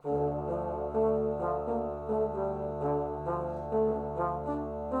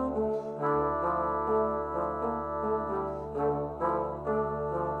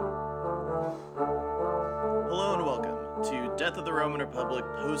Roman Republic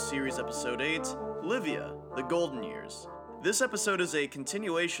post-series episode 8, Livia, the Golden Years. This episode is a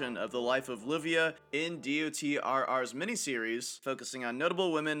continuation of the life of Livia in DOTRR's miniseries, focusing on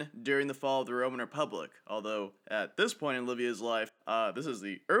notable women during the fall of the Roman Republic, although at this point in Livia's life, this is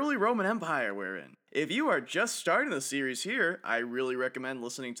the early Roman Empire we're in. If you are just starting the series here, I really recommend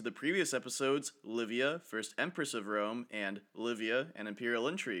listening to the previous episodes, Livia, First Empress of Rome, and Livia, an Imperial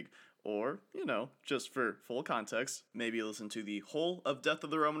Intrigue. Or, just for full context, maybe listen to the whole of Death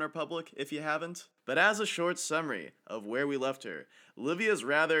of the Roman Republic if you haven't. But as a short summary of where we left her, Livia's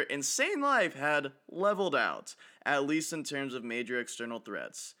rather insane life had leveled out, at least in terms of major external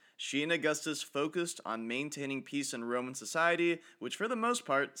threats. She and Augustus focused on maintaining peace in Roman society, which for the most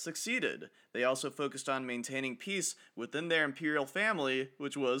part succeeded. They also focused on maintaining peace within their imperial family,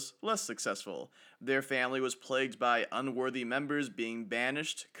 which was less successful. Their family was plagued by unworthy members being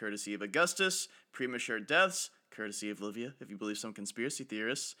banished, courtesy of Augustus, premature deaths, courtesy of Livia, if you believe some conspiracy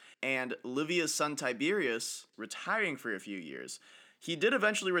theorists, and Livia's son Tiberius retiring for a few years. He did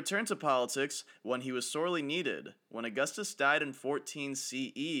eventually return to politics when he was sorely needed. When Augustus died in 14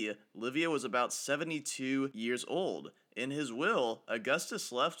 CE, Livia was about 72 years old. In his will,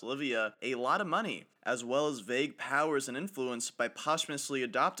 Augustus left Livia a lot of money, as well as vague powers and influence by posthumously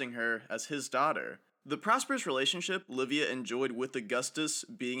adopting her as his daughter. The prosperous relationship Livia enjoyed with Augustus,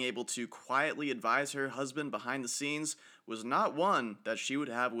 being able to quietly advise her husband behind the scenes, was not one that she would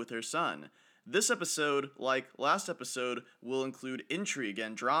have with her son. This episode, like last episode, will include intrigue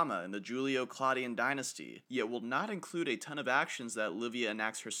and drama in the Julio-Claudian dynasty, yet will not include a ton of actions that Livia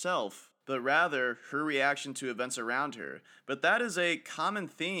enacts herself, but rather her reaction to events around her. But that is a common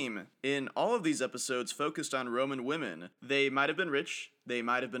theme in all of these episodes focused on Roman women. They might have been rich, they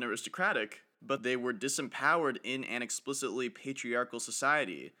might have been aristocratic, but they were disempowered in an explicitly patriarchal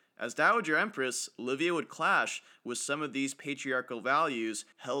society. As Dowager Empress, Livia would clash with some of these patriarchal values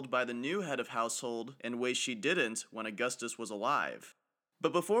held by the new head of household in ways she didn't when Augustus was alive.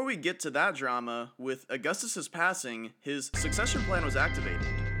 But before we get to that drama, with Augustus's passing, his succession plan was activated.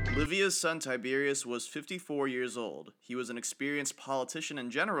 Livia's son Tiberius was 54 years old. He was an experienced politician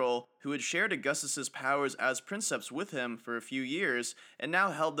and general who had shared Augustus's powers as princeps with him for a few years and now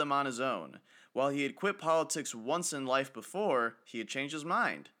held them on his own. While he had quit politics once in life before, he had changed his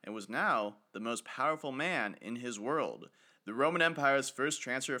mind and was now the most powerful man in his world. The Roman Empire's first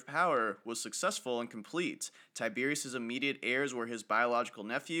transfer of power was successful and complete. Tiberius's immediate heirs were his biological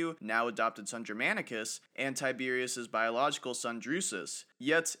nephew, now adopted son Germanicus, and Tiberius's biological son Drusus.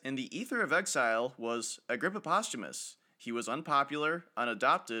 Yet, in the ether of exile was Agrippa Posthumus. He was unpopular,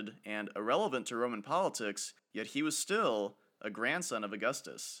 unadopted, and irrelevant to Roman politics, yet he was still a grandson of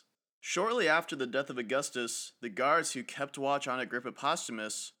Augustus. Shortly after the death of Augustus, the guards who kept watch on Agrippa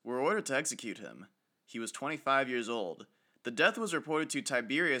Posthumus were ordered to execute him. He was 25 years old. The death was reported to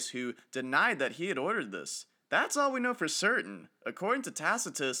Tiberius, who denied that he had ordered this. That's all we know for certain. According to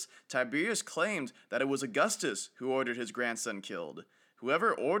Tacitus, Tiberius claimed that it was Augustus who ordered his grandson killed.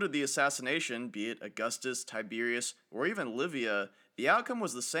 Whoever ordered the assassination, be it Augustus, Tiberius, or even Livia, the outcome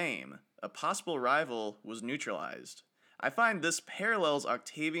was the same. A possible rival was neutralized. I find this parallels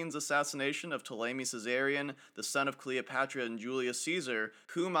Octavian's assassination of Ptolemy Caesarion, the son of Cleopatra and Julius Caesar,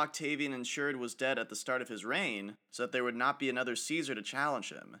 whom Octavian ensured was dead at the start of his reign, so that there would not be another Caesar to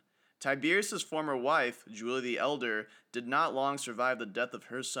challenge him. Tiberius's former wife, Julia the Elder, did not long survive the death of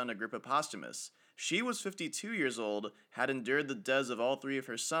her son Agrippa Posthumus. She was 52 years old, had endured the deaths of all three of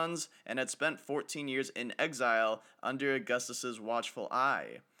her sons, and had spent 14 years in exile under Augustus's watchful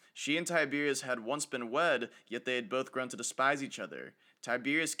eye. She and Tiberius had once been wed, yet they had both grown to despise each other.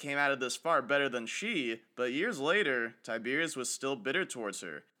 Tiberius came out of this far better than she, but years later, Tiberius was still bitter towards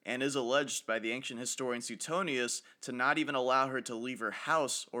her, and is alleged by the ancient historian Suetonius to not even allow her to leave her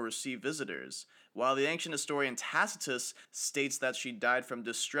house or receive visitors. While the ancient historian Tacitus states that she died from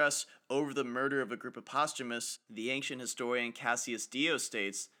distress over the murder of Agrippa Posthumus, the ancient historian Cassius Dio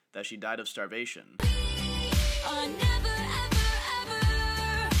states that she died of starvation.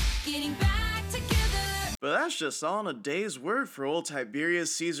 But that's just all in a day's work for old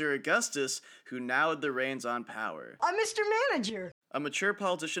Tiberius Caesar Augustus, who now had the reins on power. I'm Mr. Manager. A mature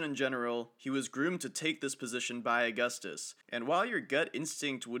politician in general, he was groomed to take this position by Augustus. And while your gut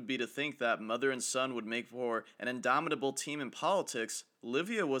instinct would be to think that mother and son would make for an indomitable team in politics,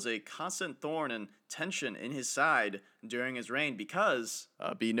 Livia was a constant thorn and tension in his side during his reign because,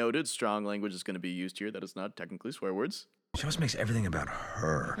 be noted, strong language is going to be used here, that is not technically swear words. She always makes everything about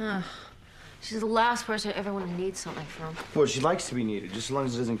her. She's the last person I ever want to need something from. Well, she likes to be needed, just as long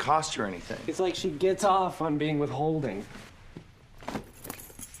as it doesn't cost her anything. It's like she gets off on being withholding.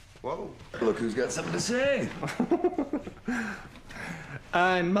 Whoa. Look who's got something to say.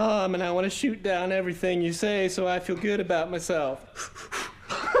 I'm Mom, and I want to shoot down everything you say so I feel good about myself.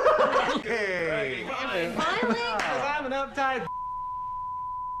 Hey! Finally? I'm an uptight.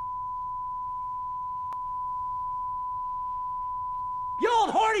 You old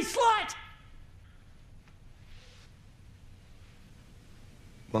horny slut!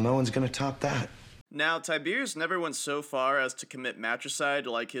 Well, no one's gonna top that. Now, Tiberius never went so far as to commit matricide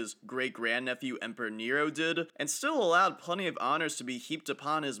like his great-grandnephew Emperor Nero did, and still allowed plenty of honors to be heaped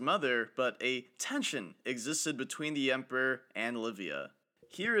upon his mother, but a tension existed between the emperor and Livia.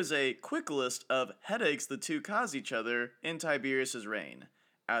 Here is a quick list of headaches the two caused each other in Tiberius's reign.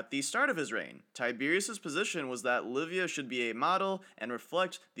 At the start of his reign, Tiberius's position was that Livia should be a model and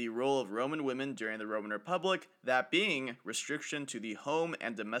reflect the role of Roman women during the Roman Republic, that being restriction to the home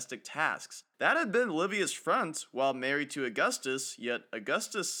and domestic tasks. That had been Livia's front while married to Augustus, yet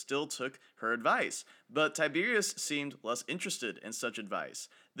Augustus still took her advice. But Tiberius seemed less interested in such advice.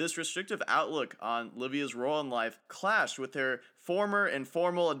 This restrictive outlook on Livia's role in life clashed with her former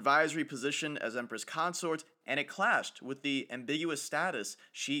informal advisory position as empress consort, and it clashed with the ambiguous status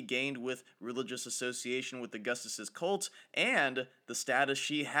she gained with religious association with Augustus's cult and the status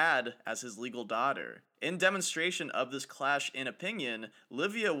she had as his legal daughter. In demonstration of this clash in opinion,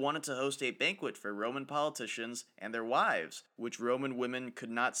 Livia wanted to host a banquet for Roman politicians and their wives, which Roman women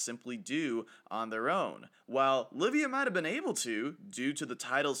could not simply do on their own. While Livia might have been able to, due to the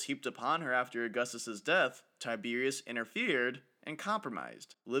titles heaped upon her after Augustus's death, Tiberius interfered and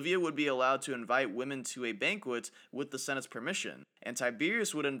compromised. Livia would be allowed to invite women to a banquet with the Senate's permission, and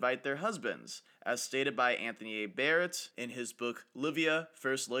Tiberius would invite their husbands, as stated by Anthony A. Barrett in his book Livia,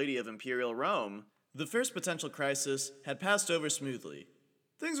 First Lady of Imperial Rome. The first potential crisis had passed over smoothly.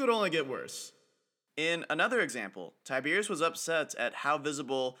 Things would only get worse. In another example, Tiberius was upset at how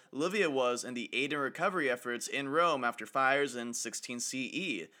visible Livia was in the aid and recovery efforts in Rome after fires in 16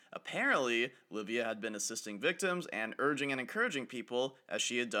 CE. Apparently, Livia had been assisting victims and urging and encouraging people as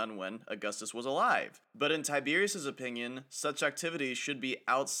she had done when Augustus was alive. But in Tiberius's opinion, such activities should be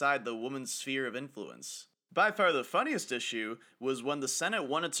outside the woman's sphere of influence. By far the funniest issue was when the Senate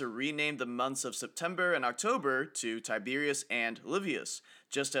wanted to rename the months of September and October to Tiberius and Livius,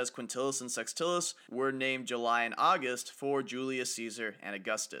 just as Quintillus and Sextilis were named July and August for Julius Caesar and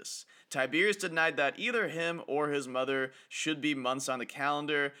Augustus. Tiberius denied that either him or his mother should be months on the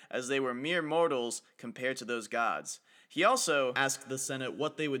calendar, as they were mere mortals compared to those gods. He also asked the Senate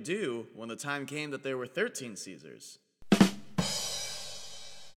what they would do when the time came that there were 13 Caesars.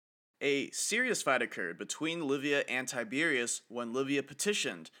 A serious fight occurred between Livia and Tiberius when Livia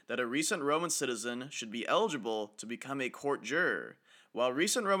petitioned that a recent Roman citizen should be eligible to become a court juror. While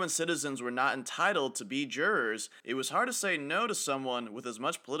recent Roman citizens were not entitled to be jurors, it was hard to say no to someone with as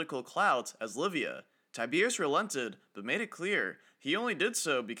much political clout as Livia. Tiberius relented, but made it clear he only did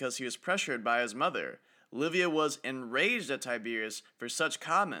so because he was pressured by his mother. Livia was enraged at Tiberius for such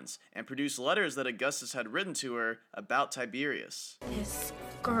comments and produced letters that Augustus had written to her about Tiberius. This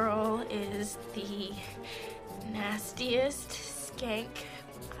girl is the nastiest skank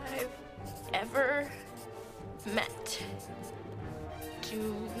I've ever met.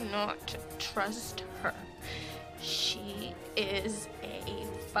 Do not trust her. She is a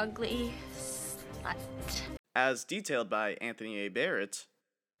fugly slut. As detailed by Anthony A. Barrett,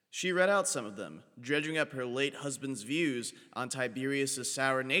 she read out some of them, dredging up her late husband's views on Tiberius'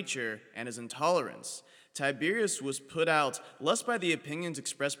 sour nature and his intolerance. Tiberius was put out less by the opinions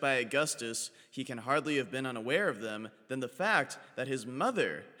expressed by Augustus, he can hardly have been unaware of them, than the fact that his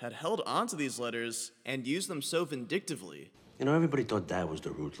mother had held onto these letters and used them so vindictively. You know, everybody thought Dad was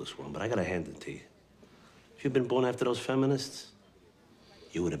the ruthless one, but I gotta hand it to you. If you'd been born after those feminists,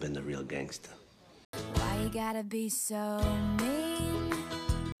 you would have been the real gangster. Why you gotta be so mean?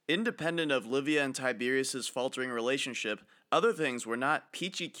 Independent of Livia and Tiberius' faltering relationship, other things were not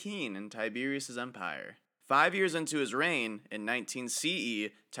peachy keen in Tiberius' empire. 5 years into his reign, in 19 CE,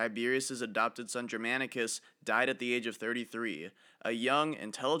 Tiberius' adopted son Germanicus died at the age of 33. A young,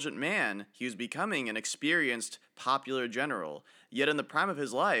 intelligent man, he was becoming an experienced, popular general. Yet in the prime of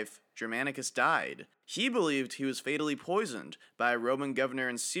his life, Germanicus died. He believed he was fatally poisoned by a Roman governor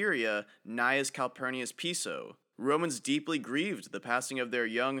in Syria, Gnaeus Calpurnius Piso. Romans deeply grieved the passing of their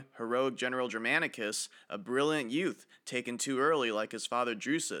young, heroic general Germanicus, a brilliant youth taken too early like his father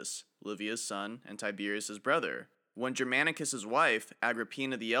Drusus, Livia's son and Tiberius' brother. When Germanicus' wife,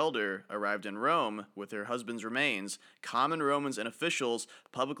 Agrippina the Elder, arrived in Rome with her husband's remains, common Romans and officials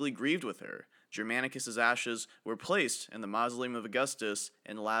publicly grieved with her. Germanicus' ashes were placed in the mausoleum of Augustus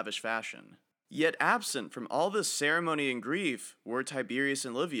in lavish fashion. Yet absent from all this ceremony and grief were Tiberius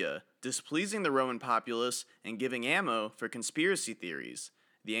and Livia, displeasing the Roman populace and giving ammo for conspiracy theories.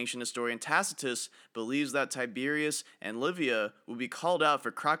 The ancient historian Tacitus believes that Tiberius and Livia would be called out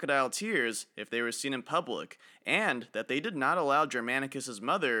for crocodile tears if they were seen in public, and that they did not allow Germanicus'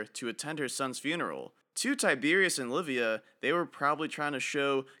 mother to attend her son's funeral. To Tiberius and Livia, they were probably trying to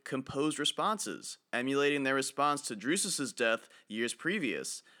show composed responses, emulating their response to Drusus' death years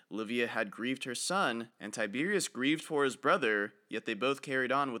previous. Livia had grieved her son, and Tiberius grieved for his brother, yet they both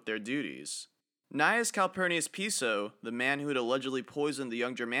carried on with their duties. Gnaeus Calpurnius Piso, the man who had allegedly poisoned the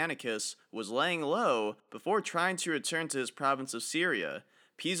young Germanicus, was laying low before trying to return to his province of Syria.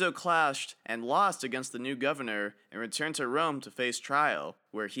 Piso clashed and lost against the new governor and returned to Rome to face trial,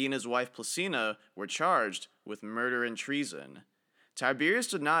 where he and his wife Placina were charged with murder and treason. Tiberius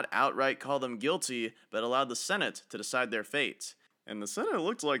did not outright call them guilty, but allowed the Senate to decide their fate. And the Senate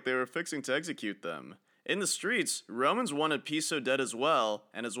looked like they were fixing to execute them. In the streets, Romans wanted Piso dead as well,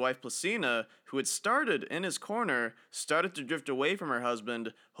 and his wife Placina, who had started in his corner, started to drift away from her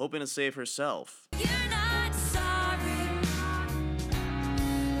husband, hoping to save herself. You're not sorry.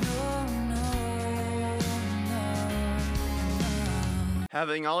 No.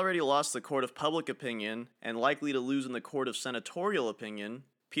 Having already lost the court of public opinion, and likely to lose in the court of senatorial opinion,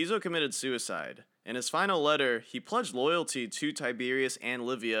 Piso committed suicide. In his final letter, he pledged loyalty to Tiberius and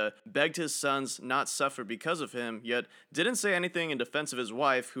Livia, begged his sons not suffer because of him, yet didn't say anything in defense of his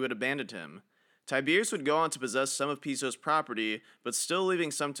wife, who had abandoned him. Tiberius would go on to possess some of Piso's property, but still leaving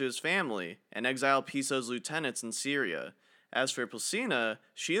some to his family, and exile Piso's lieutenants in Syria. As for Placina,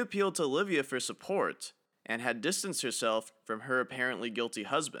 she appealed to Livia for support, and had distanced herself from her apparently guilty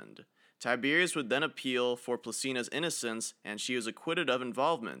husband. Tiberius would then appeal for Placina's innocence, and she was acquitted of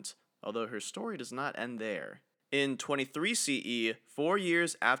involvement, although her story does not end there. In 23 CE, 4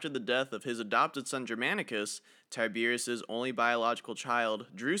 years after the death of his adopted son Germanicus, Tiberius' only biological child,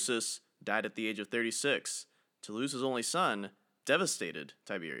 Drusus, died at the age of 36. To lose his only son devastated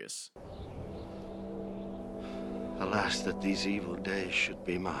Tiberius. Alas, that these evil days should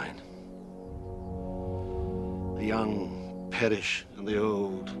be mine. The young perish and the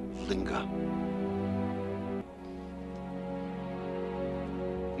old linger.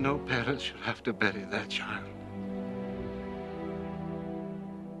 No parent should have to bury their child.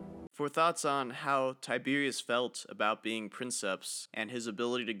 For thoughts on how Tiberius felt about being princeps and his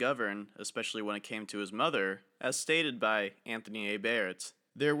ability to govern, especially when it came to his mother, as stated by Anthony A. Barrett,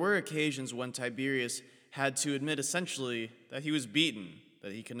 there were occasions when Tiberius had to admit essentially that he was beaten,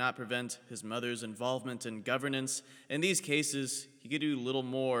 that he could not prevent his mother's involvement in governance. In these cases, he could do little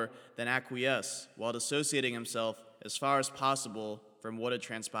more than acquiesce while dissociating himself as far as possible from what had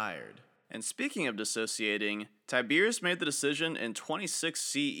transpired. And speaking of dissociating, Tiberius made the decision in 26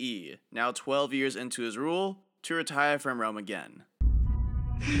 CE, now 12 years into his rule, to retire from Rome again.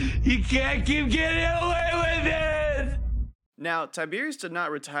 You can't keep getting away with it! Now, Tiberius did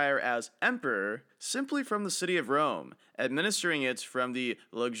not retire as emperor, simply from the city of Rome, administering it from the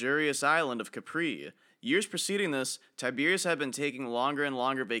luxurious island of Capri. Years preceding this, Tiberius had been taking longer and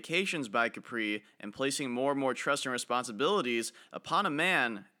longer vacations by Capri and placing more and more trust and responsibilities upon a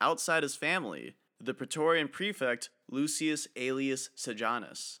man outside his family, the Praetorian prefect Lucius Aelius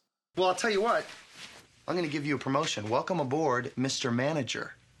Sejanus. Well, I'll tell you what. I'm going to give you a promotion. Welcome aboard, Mr.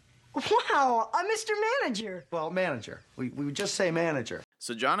 Manager. Wow, I'm Mr. Manager. Well, manager. We would just say manager.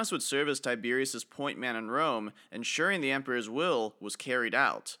 Sejanus would serve as Tiberius' point man in Rome, ensuring the emperor's will was carried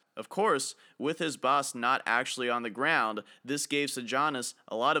out. Of course, with his boss not actually on the ground, this gave Sejanus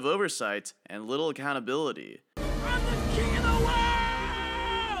a lot of oversight and little accountability. I'm the king of the world!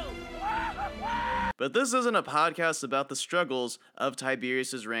 But this isn't a podcast about the struggles of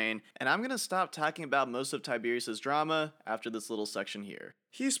Tiberius' reign, and I'm going to stop talking about most of Tiberius' drama after this little section here.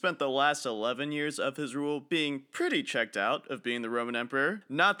 He spent the last 11 years of his rule being pretty checked out of being the Roman emperor.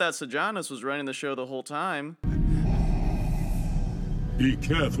 Not that Sejanus was running the show the whole time. Be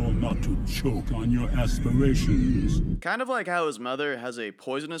careful not to choke on your aspirations. Kind of like how his mother has a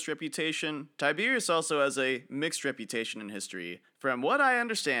poisonous reputation, Tiberius also has a mixed reputation in history. From what I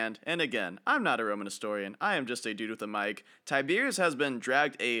understand, and again, I'm not a Roman historian, I am just a dude with a mic, Tiberius has been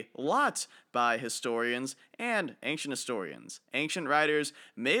dragged a lot by historians and ancient historians. Ancient writers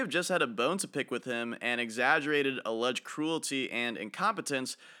may have just had a bone to pick with him and exaggerated alleged cruelty and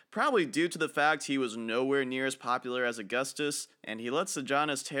incompetence, probably due to the fact he was nowhere near as popular as Augustus, and he let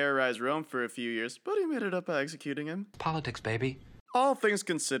Sejanus terrorize Rome for a few years, but he made it up by executing him. Politics, baby. All things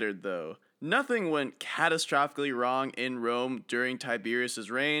considered, though, Nothing went catastrophically wrong in Rome during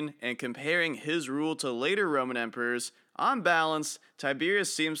Tiberius's reign, and comparing his rule to later Roman emperors, on balance,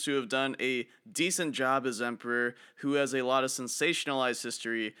 Tiberius seems to have done a decent job as emperor who has a lot of sensationalized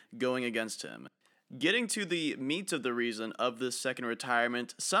history going against him. Getting to the meat of the reason of this second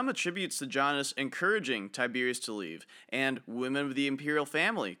retirement, some attribute Sejanus encouraging Tiberius to leave, and women of the imperial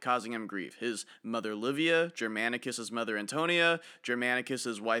family causing him grief. His mother Livia, Germanicus' mother Antonia,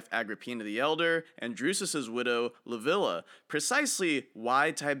 Germanicus' wife Agrippina the Elder, and Drusus' widow Livilla. Precisely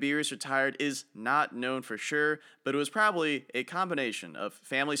why Tiberius retired is not known for sure, but it was probably a combination of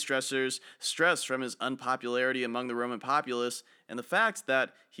family stressors, stress from his unpopularity among the Roman populace, and the fact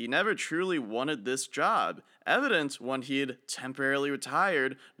that he never truly wanted this job, evident when he had temporarily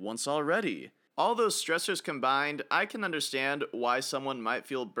retired once already. All those stressors combined, I can understand why someone might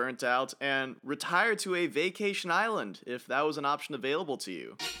feel burnt out and retire to a vacation island if that was an option available to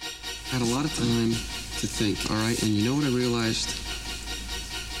you. I had a lot of time to think, all right? And you know what I realized?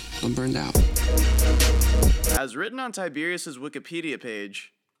 I'm burned out. As written on Tiberius's Wikipedia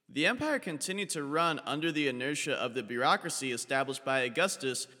page, the empire continued to run under the inertia of the bureaucracy established by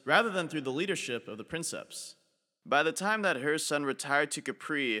Augustus rather than through the leadership of the princeps. By the time that her son retired to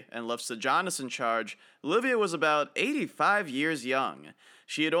Capri and left Sejanus in charge, Livia was about 85 years young.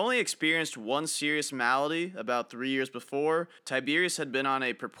 She had only experienced one serious malady about 3 years before. Tiberius had been on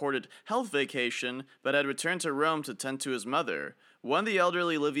a purported health vacation, but had returned to Rome to tend to his mother. When the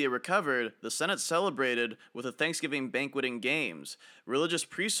elderly Livia recovered, the Senate celebrated with a Thanksgiving banquet and games. Religious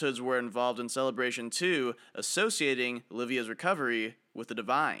priesthoods were involved in celebration too, associating Livia's recovery with the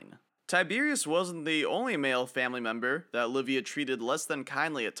divine. Tiberius wasn't the only male family member that Livia treated less than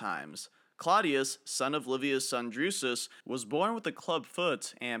kindly at times. Claudius, son of Livia's son Drusus, was born with a club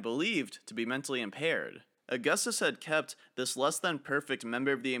foot and believed to be mentally impaired. Augustus had kept this less than perfect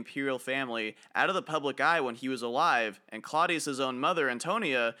member of the imperial family out of the public eye when he was alive, and Claudius's own mother,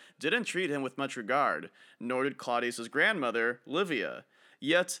 Antonia, didn't treat him with much regard, nor did Claudius's grandmother, Livia.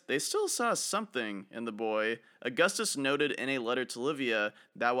 Yet, they still saw something in the boy. Augustus noted in a letter to Livia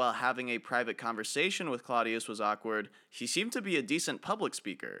that while having a private conversation with Claudius was awkward, he seemed to be a decent public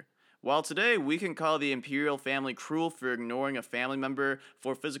speaker. While today we can call the imperial family cruel for ignoring a family member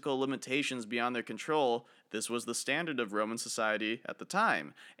for physical limitations beyond their control, this was the standard of Roman society at the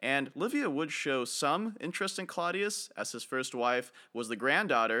time, and Livia would show some interest in Claudius, as his first wife was the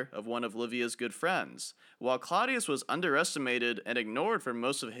granddaughter of one of Livia's good friends. While Claudius was underestimated and ignored for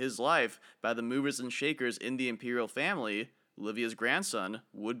most of his life by the movers and shakers in the imperial family, Livia's grandson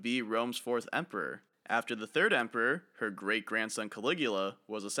would be Rome's fourth emperor. After the third emperor, her great-grandson Caligula,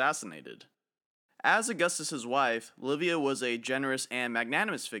 was assassinated. As Augustus's wife, Livia was a generous and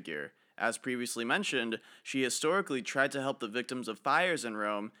magnanimous figure. As previously mentioned, she historically tried to help the victims of fires in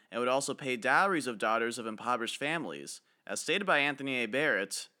Rome and would also pay dowries of daughters of impoverished families. As stated by Anthony A.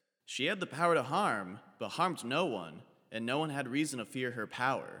 Barrett, she had the power to harm, but harmed no one, and no one had reason to fear her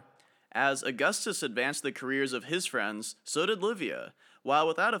power. As Augustus advanced the careers of his friends, so did Livia. While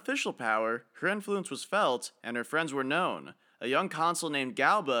without official power, her influence was felt and her friends were known. A young consul named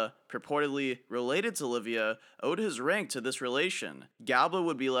Galba, purportedly related to Livia, owed his rank to this relation. Galba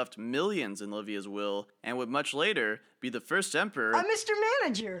would be left millions in Livia's will and would much later be the first emperor Mr.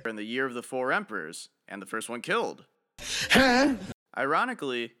 Manager in the year of the four emperors, and the first one killed. Huh?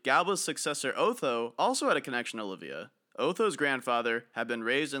 Ironically, Galba's successor Otho also had a connection to Livia. Otho's grandfather had been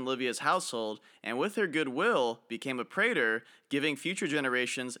raised in Livia's household, and with her goodwill became a praetor, giving future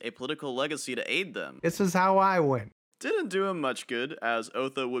generations a political legacy to aid them. This is how I win. Didn't do him much good, as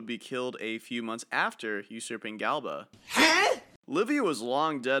Otho would be killed a few months after usurping Galba. Livia was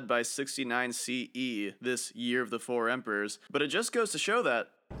long dead by 69 CE, this year of the four emperors, but it just goes to show that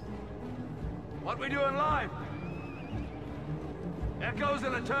what we do in life echoes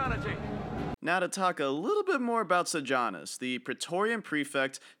in eternity. Now to talk a little bit more about Sejanus, the Praetorian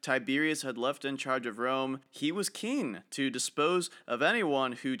prefect Tiberius had left in charge of Rome. He was keen to dispose of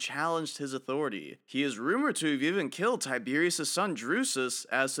anyone who challenged his authority. He is rumored to have even killed Tiberius' son Drusus,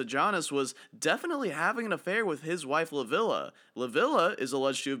 as Sejanus was definitely having an affair with his wife Livilla. Livilla is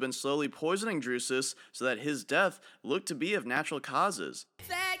alleged to have been slowly poisoning Drusus so that his death looked to be of natural causes.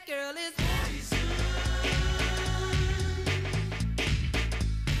 That girl is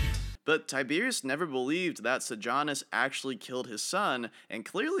But Tiberius never believed that Sejanus actually killed his son, and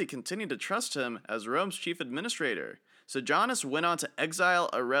clearly continued to trust him as Rome's chief administrator. Sejanus went on to exile,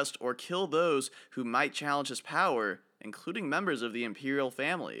 arrest, or kill those who might challenge his power, including members of the imperial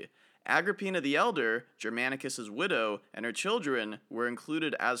family. Agrippina the Elder, Germanicus' widow, and her children were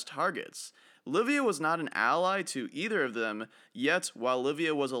included as targets. Livia was not an ally to either of them, yet while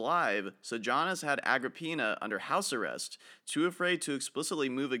Livia was alive, Sejanus had Agrippina under house arrest, too afraid to explicitly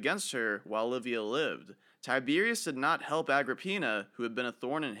move against her while Livia lived. Tiberius did not help Agrippina, who had been a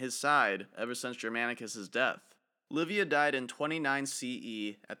thorn in his side ever since Germanicus' death. Livia died in 29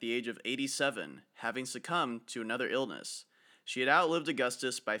 CE at the age of 87, having succumbed to another illness. She had outlived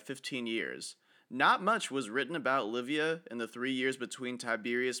Augustus by 15 years. Not much was written about Livia in the 3 years between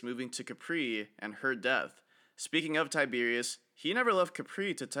Tiberius moving to Capri and her death. Speaking of Tiberius, he never left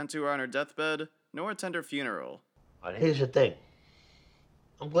Capri to tend to her on her deathbed, nor attend her funeral. And here's the thing.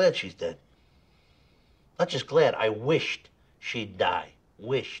 I'm glad she's dead. Not just glad, I wished she'd die.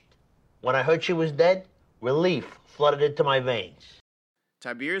 Wished. When I heard she was dead, relief flooded into my veins.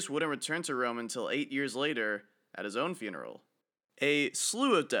 Tiberius wouldn't return to Rome until 8 years later, at his own funeral. A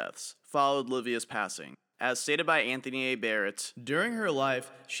slew of deaths followed Livia's passing. As stated by Anthony A. Barrett, during her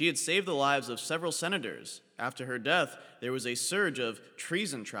life, she had saved the lives of several senators. After her death, there was a surge of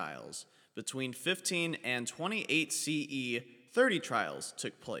treason trials. Between 15 and 28 CE, 30 trials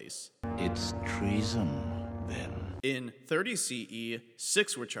took place. It's treason, then. In 30 CE,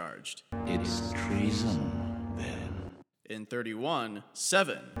 6 were charged. It's treason, then. In 31,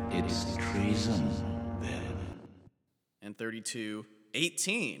 7. It's treason, then. In 32,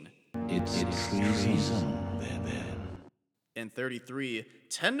 18. It's treason, then. In 33,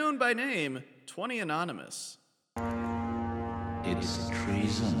 10 known by name, 20 anonymous. It's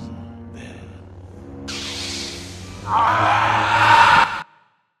treason, then.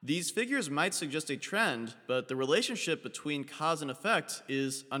 These figures might suggest a trend, but the relationship between cause and effect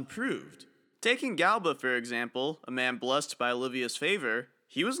is unproved. Taking Galba, for example, a man blessed by Livia's favor,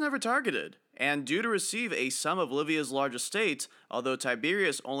 he was never targeted, and due to receive a sum of Livia's large estate, although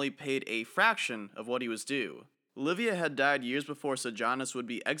Tiberius only paid a fraction of what he was due. Livia had died years before Sejanus would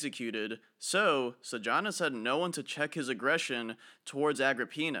be executed, so Sejanus had no one to check his aggression towards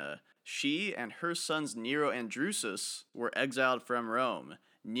Agrippina. She and her sons Nero and Drusus were exiled from Rome.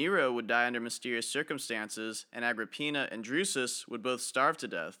 Nero would die under mysterious circumstances, and Agrippina and Drusus would both starve to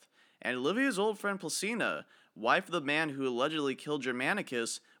death. And Livia's old friend Placina, wife of the man who allegedly killed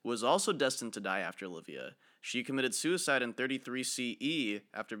Germanicus, was also destined to die after Livia. She committed suicide in 33 CE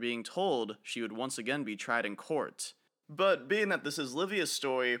after being told she would once again be tried in court. But being that this is Livia's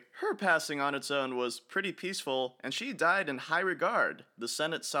story, her passing on its own was pretty peaceful, and she died in high regard. The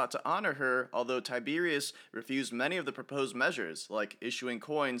Senate sought to honor her, although Tiberius refused many of the proposed measures, like issuing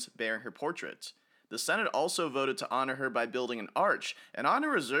coins bearing her portrait. The Senate also voted to honor her by building an arch, an honor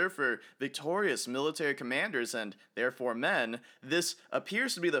reserved for victorious military commanders and, therefore, men. This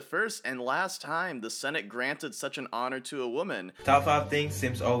appears to be the first and last time the Senate granted such an honor to a woman. Top 5 things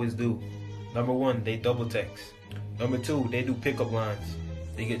Simps always do. Number 1, they double text. Number 2, they do pickup lines.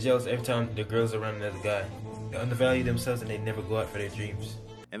 They get jealous every time the girls are running as a guy. They undervalue themselves and they never go out for their dreams.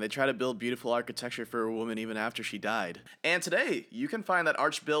 And they try to build beautiful architecture for a woman even after she died. And today, you can find that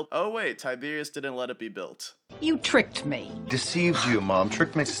arch built. Oh wait, Tiberius didn't let it be built. You tricked me. Deceived you, Mom.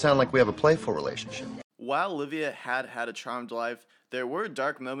 Trick makes it sound like we have a playful relationship. While Livia had a charmed life, there were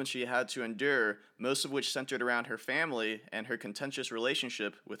dark moments she had to endure, most of which centered around her family and her contentious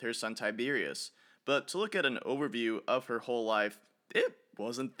relationship with her son Tiberius. But to look at an overview of her whole life, it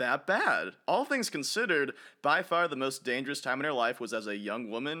wasn't that bad. All things considered, by far the most dangerous time in her life was as a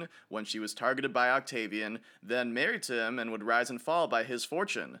young woman when she was targeted by Octavian, then married to him and would rise and fall by his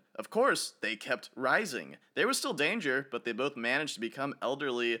fortune. Of course, they kept rising. There was still danger, but they both managed to become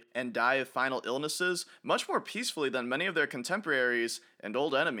elderly and die of final illnesses much more peacefully than many of their contemporaries and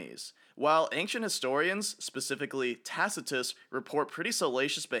old enemies. While ancient historians, specifically Tacitus, report pretty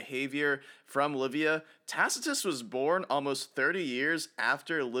salacious behavior from Livia, Tacitus was born almost 30 years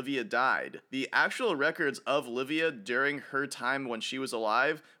after Livia died. The actual records of Livia during her time when she was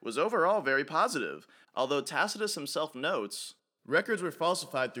alive was overall very positive, although Tacitus himself notes, records were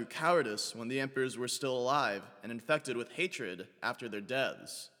falsified through cowardice when the emperors were still alive and infected with hatred after their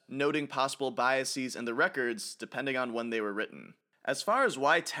deaths, noting possible biases in the records depending on when they were written. As far as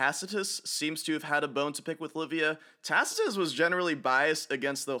why Tacitus seems to have had a bone to pick with Livia, Tacitus was generally biased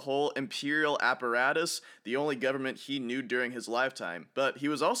against the whole imperial apparatus, the only government he knew during his lifetime, but he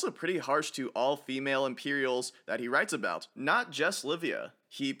was also pretty harsh to all female imperials that he writes about, not just Livia.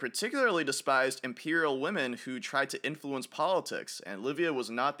 He particularly despised imperial women who tried to influence politics, and Livia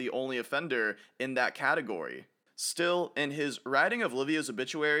was not the only offender in that category. Still, in his writing of Livia's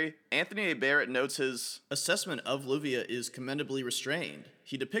obituary, Anthony A. Barrett notes his assessment of Livia is commendably restrained.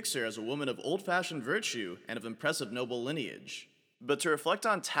 He depicts her as a woman of old-fashioned virtue and of impressive noble lineage. But to reflect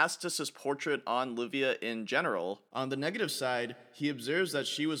on Tacitus's portrait on Livia in general, on the negative side, he observes that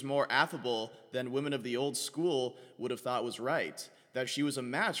she was more affable than women of the old school would have thought was right, that she was a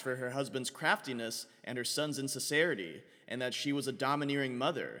match for her husband's craftiness and her son's insincerity, and that she was a domineering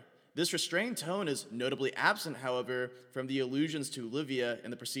mother. This restrained tone is notably absent, however, from the allusions to Livia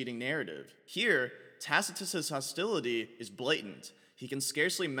in the preceding narrative. Here, Tacitus's hostility is blatant. He can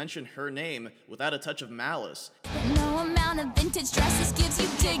scarcely mention her name without a touch of malice. No amount of vintage dresses gives you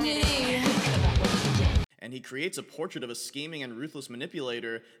dignity. And he creates a portrait of a scheming and ruthless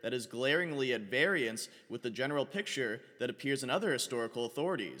manipulator that is glaringly at variance with the general picture that appears in other historical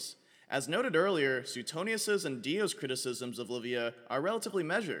authorities. As noted earlier, Suetonius's and Dio's criticisms of Livia are relatively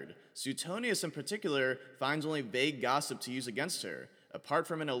measured. Suetonius in particular finds only vague gossip to use against her. Apart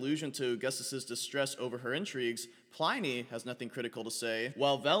from an allusion to Augustus's distress over her intrigues, Pliny has nothing critical to say,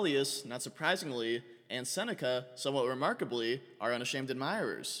 while Velleius, not surprisingly, and Seneca, somewhat remarkably, are unashamed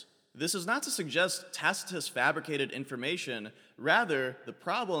admirers. This is not to suggest Tacitus fabricated information. Rather, the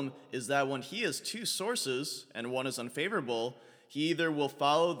problem is that when he has two sources, and one is unfavorable, he either will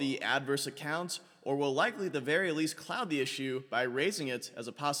follow the adverse account or will likely at the very least cloud the issue by raising it as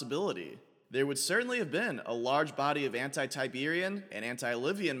a possibility. There would certainly have been a large body of anti-Tiberian and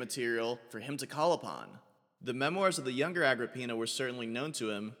anti-Livian material for him to call upon. The memoirs of the younger Agrippina were certainly known to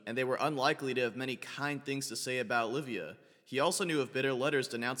him, and they were unlikely to have many kind things to say about Livia. He also knew of bitter letters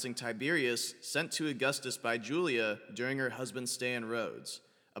denouncing Tiberius sent to Augustus by Julia during her husband's stay in Rhodes.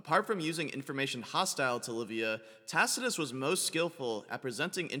 Apart from using information hostile to Livia, Tacitus was most skillful at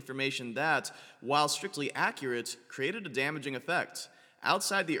presenting information that, while strictly accurate, created a damaging effect.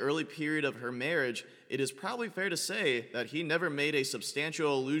 Outside the early period of her marriage, it is probably fair to say that he never made a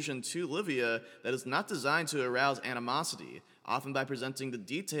substantial allusion to Livia that is not designed to arouse animosity, often by presenting the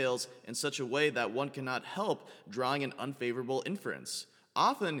details in such a way that one cannot help drawing an unfavorable inference.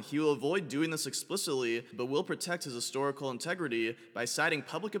 Often, he will avoid doing this explicitly, but will protect his historical integrity by citing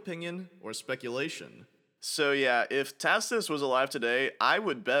public opinion or speculation. So yeah, if Tacitus was alive today, I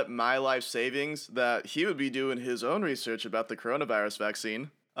would bet my life savings that he would be doing his own research about the coronavirus vaccine.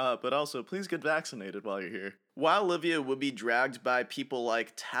 But also, please get vaccinated while you're here. While Livia would be dragged by people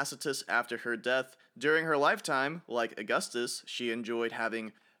like Tacitus after her death, during her lifetime, like Augustus, she enjoyed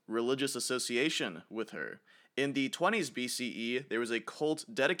having religious association with her. In the 20s BCE, there was a cult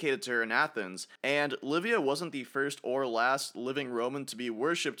dedicated to her in Athens, and Livia wasn't the first or last living Roman to be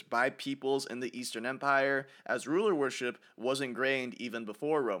worshipped by peoples in the Eastern Empire, as ruler worship was ingrained even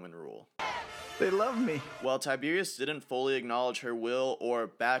before Roman rule. They love me. While Tiberius didn't fully acknowledge her will or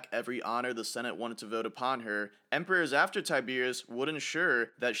back every honor the Senate wanted to vote upon her, emperors after Tiberius would ensure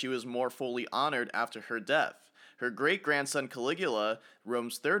that she was more fully honored after her death. Her great-grandson Caligula,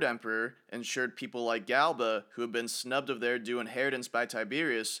 Rome's third emperor, ensured people like Galba, who had been snubbed of their due inheritance by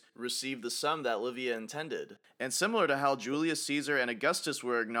Tiberius, received the sum that Livia intended. And similar to how Julius Caesar and Augustus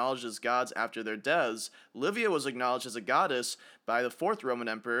were acknowledged as gods after their deaths, Livia was acknowledged as a goddess by the fourth Roman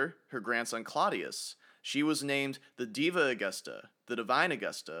emperor, her grandson Claudius. She was named the Diva Augusta, the Divine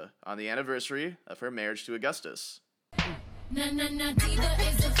Augusta, on the anniversary of her marriage to Augustus. Na na na, diva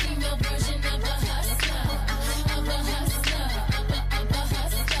is a female version of a hustler.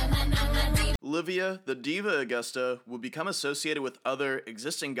 Livia, the Diva Augusta, would become associated with other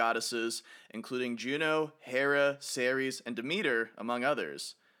existing goddesses, including Juno, Hera, Ceres, and Demeter, among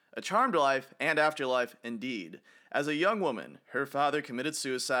others. A charmed life and afterlife indeed. As a young woman, her father committed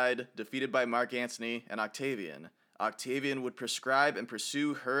suicide, defeated by Mark Antony and Octavian. Octavian would prescribe and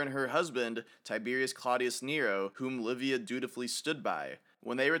pursue her and her husband, Tiberius Claudius Nero, whom Livia dutifully stood by.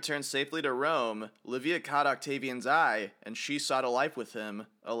 When they returned safely to Rome, Livia caught Octavian's eye, and she sought a life with him,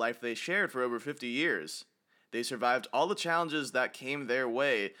 a life they shared for over 50 years. They survived all the challenges that came their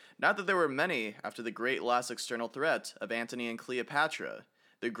way, not that there were many after the great last external threat of Antony and Cleopatra.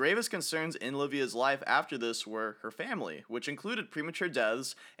 The gravest concerns in Livia's life after this were her family, which included premature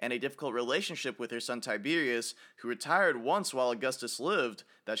deaths and a difficult relationship with her son Tiberius, who retired once while Augustus lived,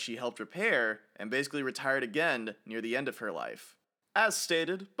 that she helped repair, and basically retired again near the end of her life. As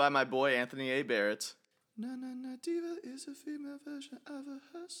stated by my boy Anthony A. Barrett, Na na na, diva is a female version of a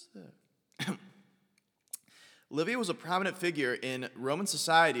hustler. Livia was a prominent figure in Roman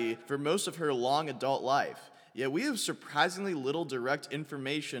society for most of her long adult life. Yet we have surprisingly little direct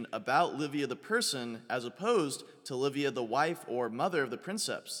information about Livia the person as opposed to Livia the wife or mother of the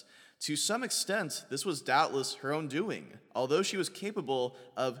princeps. To some extent, this was doubtless her own doing. Although she was capable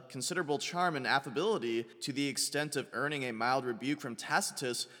of considerable charm and affability to the extent of earning a mild rebuke from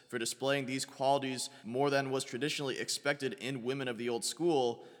Tacitus for displaying these qualities more than was traditionally expected in women of the old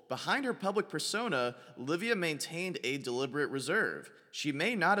school, behind her public persona, Livia maintained a deliberate reserve. She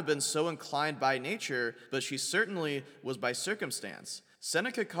may not have been so inclined by nature, but she certainly was by circumstance.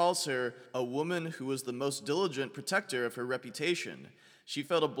 Seneca calls her a woman who was the most diligent protector of her reputation. She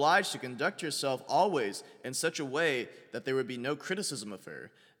felt obliged to conduct herself always in such a way that there would be no criticism of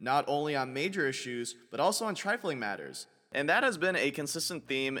her, not only on major issues, but also on trifling matters. And that has been a consistent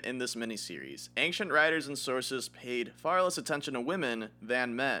theme in this miniseries. Ancient writers and sources paid far less attention to women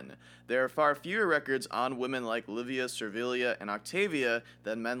than men. There are far fewer records on women like Livia, Servilia, and Octavia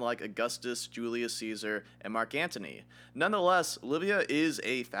than men like Augustus, Julius Caesar, and Mark Antony. Nonetheless, Livia is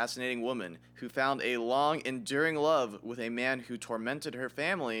a fascinating woman who found a long, enduring love with a man who tormented her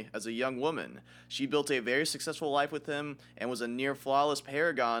family as a young woman. She built a very successful life with him and was a near flawless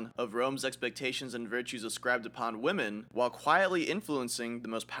paragon of Rome's expectations and virtues ascribed upon women, while quietly influencing the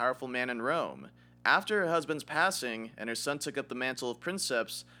most powerful man in Rome. After her husband's passing and her son took up the mantle of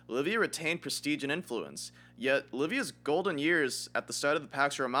princeps, Livia retained prestige and influence. Yet Livia's golden years at the start of the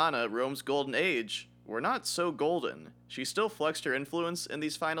Pax Romana, Rome's golden age, were not so golden. She still flexed her influence in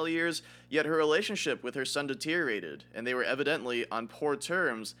these final years, yet her relationship with her son deteriorated, and they were evidently on poor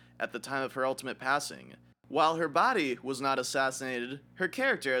terms at the time of her ultimate passing. While her body was not assassinated, her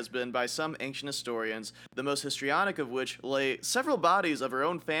character has been, by some ancient historians, the most histrionic of which lay several bodies of her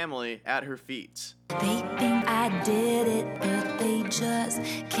own family at her feet. They think I did it, but they just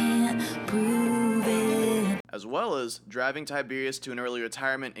can't prove it. As well as driving Tiberius to an early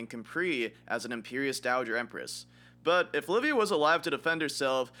retirement in Capri as an imperious dowager empress. But if Livia was alive to defend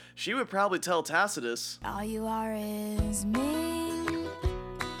herself, she would probably tell Tacitus, "All you are is mean.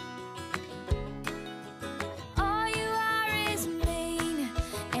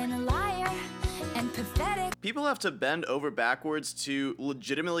 People have to bend over backwards to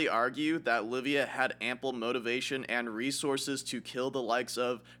legitimately argue that Livia had ample motivation and resources to kill the likes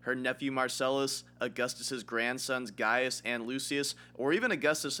of her nephew Marcellus, Augustus's grandsons Gaius and Lucius, or even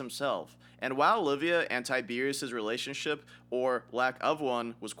Augustus himself. And while Livia and Tiberius's relationship, or lack of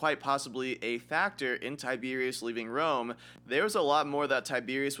one, was quite possibly a factor in Tiberius leaving Rome, there was a lot more that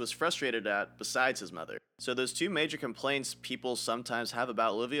Tiberius was frustrated at besides his mother. So those two major complaints people sometimes have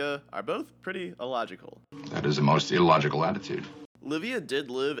about Livia are both pretty illogical. That is the most illogical attitude. Livia did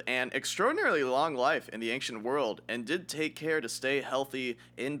live an extraordinarily long life in the ancient world and did take care to stay healthy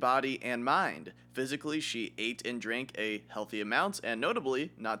in body and mind. Physically, she ate and drank a healthy amount, and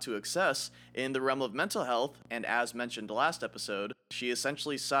notably, not to excess. In the realm of mental health, and as mentioned last episode, she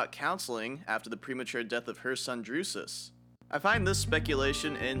essentially sought counseling after the premature death of her son Drusus. I find this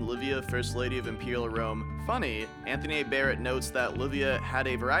speculation in Livia, First Lady of Imperial Rome, funny. Anthony A. Barrett notes that Livia had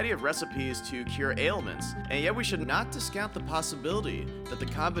a variety of recipes to cure ailments, and yet we should not discount the possibility that the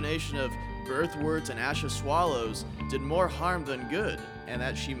combination of earthworts and ash of swallows did more harm than good, and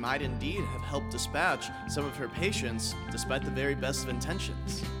that she might indeed have helped dispatch some of her patients despite the very best of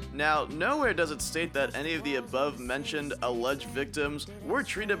intentions. Now, nowhere does it state that any of the above-mentioned alleged victims were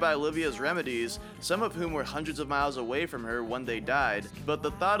treated by Livia's remedies, some of whom were hundreds of miles away from her when they died, but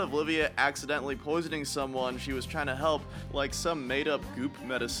the thought of Livia accidentally poisoning someone she was trying to help, like some made-up goop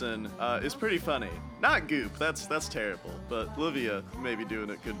medicine, is pretty funny. Not goop, that's terrible, but Livia maybe doing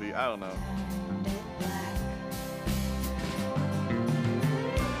it could be, I don't know.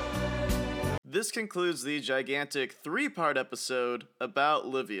 This concludes the gigantic 3-part episode about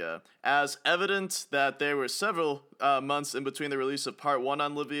Livia. As evident that there were several months in between the release of Part 1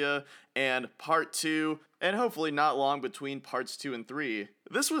 on Livia and Part 2, and hopefully not long between Parts 2 and 3,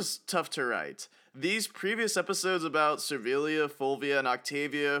 this was tough to write. These previous episodes about Servilia, Fulvia, and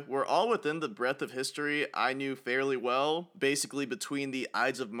Octavia were all within the breadth of history I knew fairly well, basically between the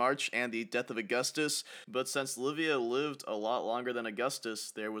Ides of March and the death of Augustus, but since Livia lived a lot longer than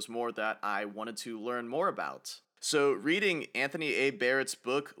Augustus, there was more that I wanted to learn more about. So reading Anthony A. Barrett's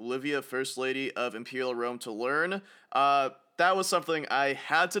book, Livia, First Lady of Imperial Rome to Learn, that was something I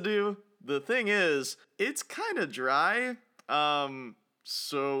had to do. The thing is, it's kind of dry,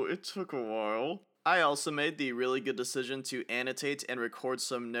 so it took a while. I also made the really good decision to annotate and record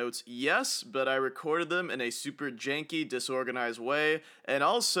some notes, yes, but I recorded them in a super janky, disorganized way, and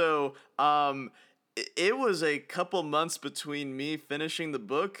also, it was a couple months between me finishing the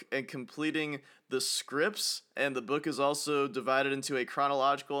book and completing the scripts, and the book is also divided into a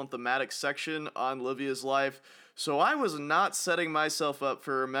chronological and thematic section on Livia's life, so I was not setting myself up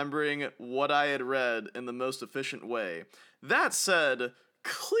for remembering what I had read in the most efficient way. That said,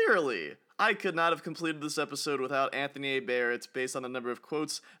 clearly, I could not have completed this episode without Anthony A. Barrett based on the number of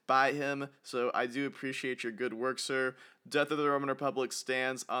quotes by him, so I do appreciate your good work, sir. Death of the Roman Republic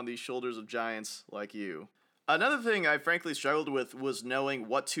stands on the shoulders of giants like you. Another thing I frankly struggled with was knowing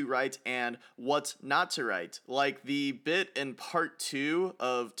what to write and what not to write. Like the bit in part 2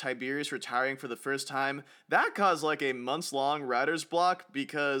 of Tiberius retiring for the first time, that caused like a months-long writer's block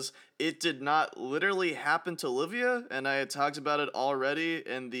because it did not literally happen to Livia, and I had talked about it already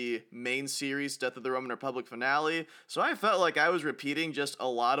in the main series Death of the Roman Republic finale, so I felt like I was repeating just a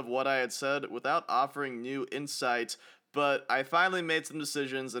lot of what I had said without offering new insight. But I finally made some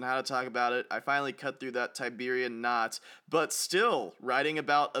decisions on how to talk about it. I finally cut through that Tiberian knot. But still, writing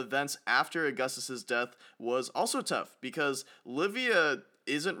about events after Augustus's death was also tough because Livia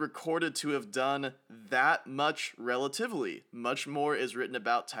isn't recorded to have done that much relatively. Much more is written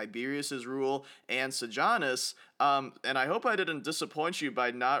about Tiberius's rule and Sejanus, and I hope I didn't disappoint you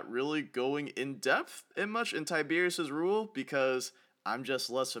by not really going in depth in much in Tiberius's rule, because I'm just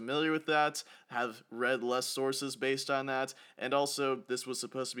less familiar with that, have read less sources based on that, and also this was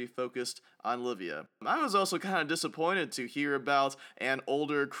supposed to be focused on Livia. I was also kind of disappointed to hear about an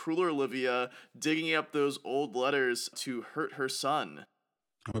older, crueler Livia digging up those old letters to hurt her son.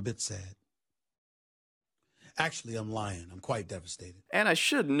 I'm a bit sad. Actually, I'm lying. I'm quite devastated. And I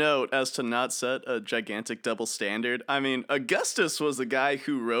should note, as to not set a gigantic double standard, I mean, Augustus was the guy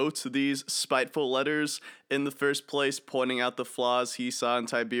who wrote these spiteful letters in the first place, pointing out the flaws he saw in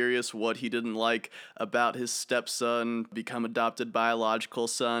Tiberius, what he didn't like about his stepson, become adopted biological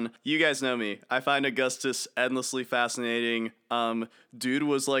son. You guys know me. I find Augustus endlessly fascinating. Dude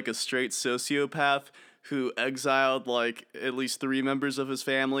was like a straight sociopath who exiled like at least 3 members of his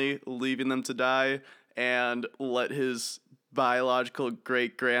family, leaving them to die, and let his biological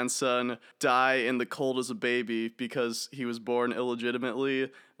great-grandson die in the cold as a baby because he was born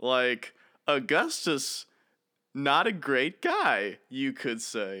illegitimately. Like, Augustus, not a great guy, you could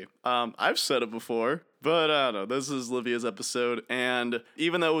say. I've said it before, but I don't know, this is Livia's episode, and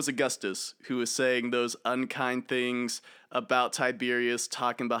even though it was Augustus who was saying those unkind things about Tiberius,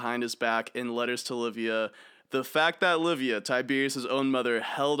 talking behind his back in letters to Livia, the fact that Livia, Tiberius' own mother,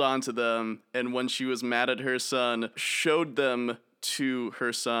 held on to them, and when she was mad at her son, showed them to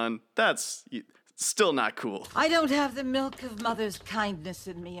her son, that's still not cool. I don't have the milk of mother's kindness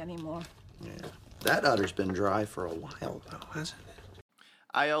in me anymore. Yeah, that udder's been dry for a while, though, hasn't it?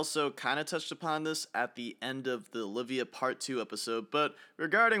 I also kind of touched upon this at the end of the Livia Part 2 episode, but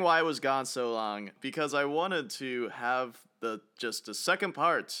regarding why I was gone so long, because I wanted to have just a second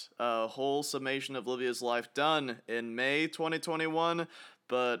part, a whole summation of Livia's life done in May 2021,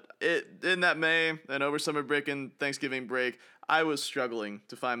 but in that May and over summer break and Thanksgiving break, I was struggling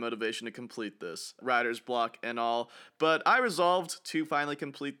to find motivation to complete this, writer's block and all, but I resolved to finally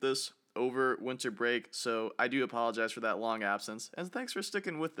complete this over winter break, so I do apologize for that long absence, and thanks for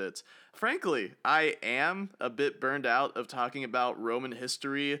sticking with it. Frankly, I am a bit burned out of talking about Roman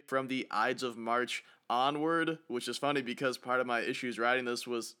history from the Ides of March onward, which is funny because part of my issues writing this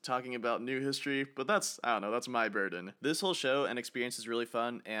was talking about new history, but that's my burden. This whole show and experience is really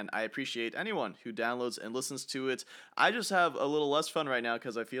fun, and I appreciate anyone who downloads and listens to it. I just have a little less fun right now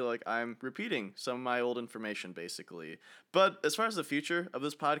because I feel like I'm repeating some of my old information, basically. But as far as the future of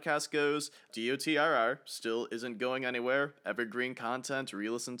this podcast goes, DOTRR still isn't going anywhere. Evergreen content,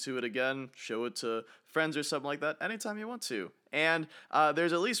 re-listen to it again, show it to friends or something like that anytime you want to. And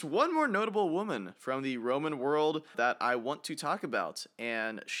there's at least one more notable woman from the Roman world that I want to talk about,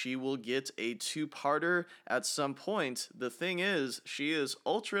 and she will get a 2-parter at some point. The thing is, she is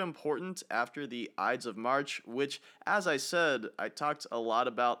ultra important after the Ides of March, which, as I said, I talked a lot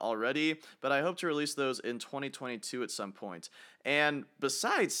about already, but I hope to release those in 2022 at some point. And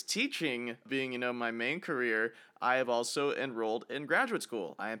besides teaching being, my main career, I have also enrolled in graduate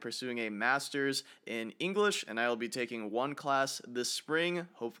school. I am pursuing a master's in English, and I will be taking 1 class this spring,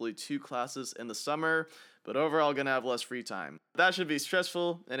 hopefully 2 classes in the summer, but overall gonna have less free time. That should be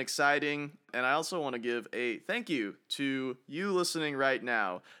stressful and exciting, and I also want to give a thank you to you listening right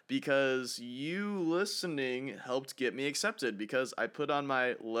now, because you listening helped get me accepted, because I put on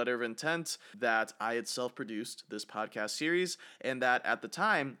my letter of intent that I had self-produced this podcast series, and that at the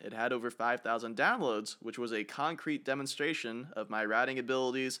time it had over 5,000 downloads, which was a concrete demonstration of my writing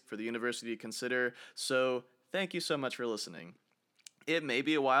abilities for the university to consider. So thank you so much for listening. It may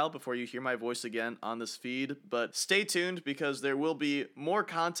be a while before you hear my voice again on this feed, but stay tuned because there will be more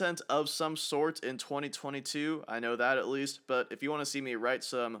content of some sort in 2022. I know that at least, but if you want to see me write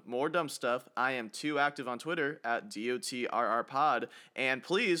some more dumb stuff, I am too active on Twitter at DOTRRPod, and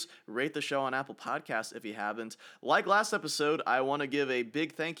please rate the show on Apple Podcasts if you haven't. Like last episode, I want to give a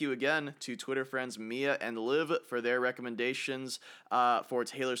big thank you again to Twitter friends Mia and Liv for their recommendations for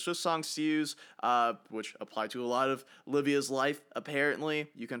Taylor Swift songs to use, which apply to a lot of Livia's life, apparently. apparently,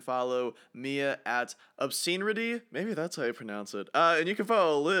 you can follow Mia at Obscenerity. Maybe that's how you pronounce it. And you can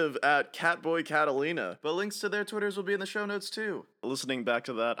follow Liv at CatboyCatalina. But links to their Twitters will be in the show notes too. Listening back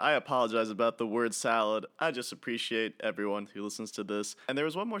to that, I apologize about the word salad. I just appreciate everyone who listens to this. And there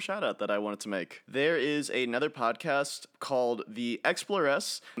was one more shout out that I wanted to make. There is another podcast called The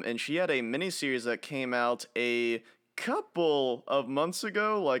Exploress, and she had a mini-series that came out a couple of months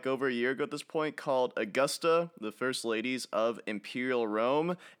ago, like over a year ago at this point, called Augusta, the First Ladies of Imperial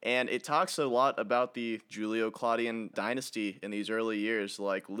Rome, and it talks a lot about the Julio-Claudian dynasty in these early years.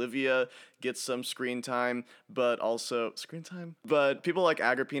 Like, Livia gets some screen time, but people like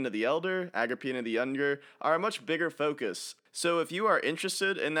Agrippina the Elder, Agrippina the Younger are a much bigger focus. So if you are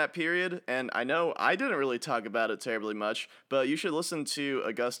interested in that period, and I know I didn't really talk about it terribly much, but you should listen to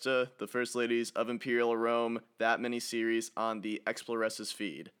Augusta, the First Ladies of Imperial Rome, that mini-series on the Exploress's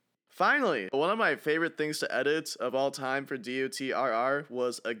feed. Finally, one of my favorite things to edit of all time for DOTRR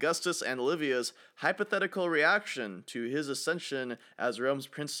was Augustus and Livia's hypothetical reaction to his ascension as Rome's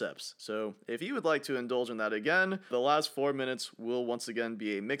princeps. So if you would like to indulge in that again, the last 4 minutes will once again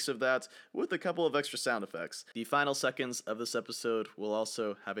be a mix of that with a couple of extra sound effects. The final seconds of this episode will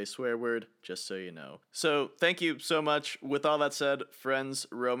also have a swear word, just so you know. So thank you so much. With all that said, friends,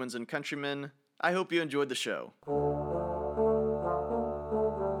 Romans, and countrymen, I hope you enjoyed the show.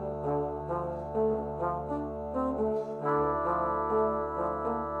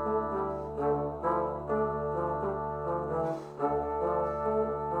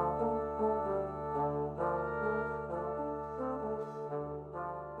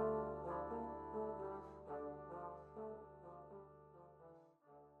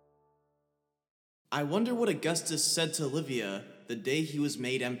 I wonder what Augustus said to Livia the day he was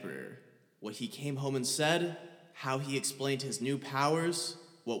made emperor. What he came home and said, how he explained his new powers,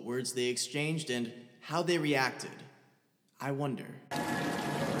 what words they exchanged, and how they reacted. I wonder.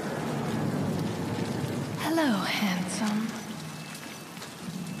 Hello, handsome.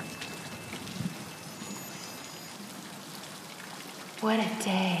 What a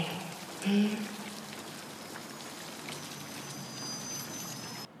day,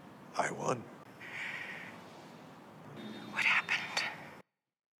 I won. What happened?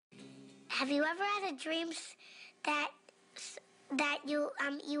 Have you ever had a dream that you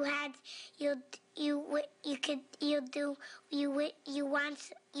want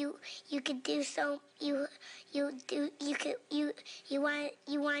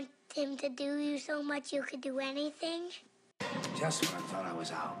him to do you so much you could do anything? Just when I thought I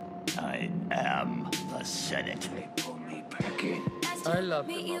was out. I am the Senate. They pull me back in. I love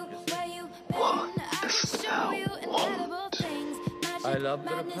democracy. What does thou want? I love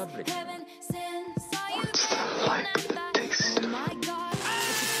the Republic. What's the like that tastes of?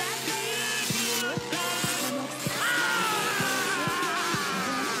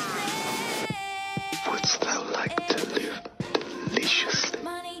 Wouldst thou like to live deliciously?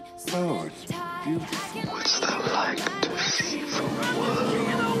 Oh, it's beautiful. Wouldst thou like to see the world? You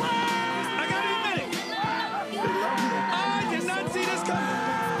know what? I gotta admit it. I did not see this coming.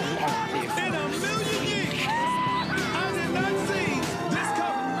 In a million years, I did not see this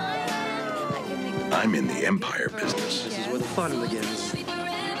coming. I'm in the empire business. This is where the fun begins.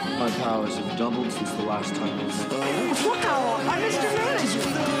 My powers have doubled since the last time we met. Wow, I'm Mr. Manager.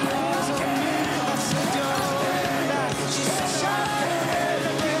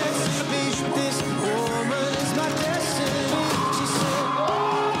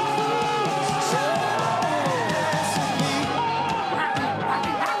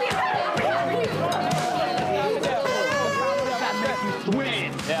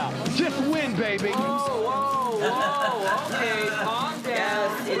 Win. Yeah. Just win, baby. Whoa, okay, calm down.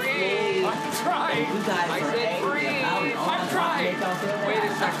 Breathe. I'm trying. I said breathe. I'm trying. Wait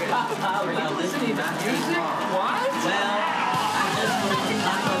a second. Are you listening to music? What? Well, I just want to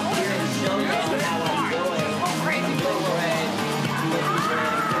come up here and show you how I'm doing. Go crazy, go ahead.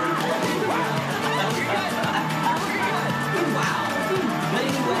 Wow. But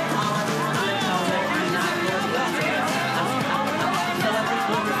anyway, I know that I'm not really up there. So I just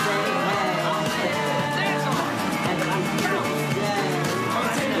want to say,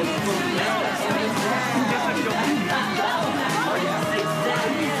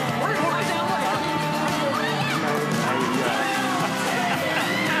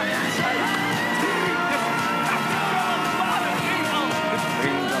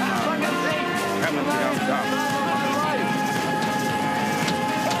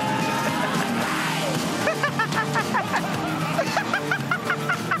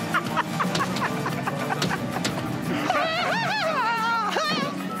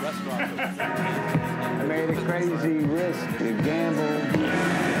 I made a crazy risk to gamble.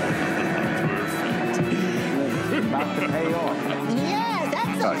 It's about to pay off. Yes,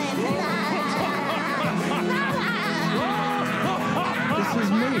 excellent. This is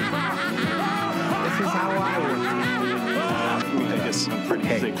me. This is how I was. I guess I'm a pretty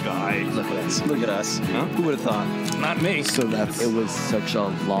sick guy. Look at us. Look at us. Huh? Who would have thought? Not me. So that's... It was such a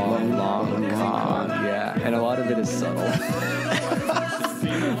long con. Yeah, and a lot of it is subtle.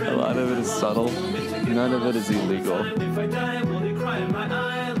 A lot of it is subtle. None of it is illegal. If I die, will you cry in my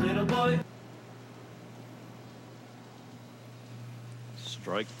eye, little boy?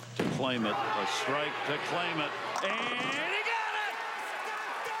 Strike to claim it. A strike to claim it. And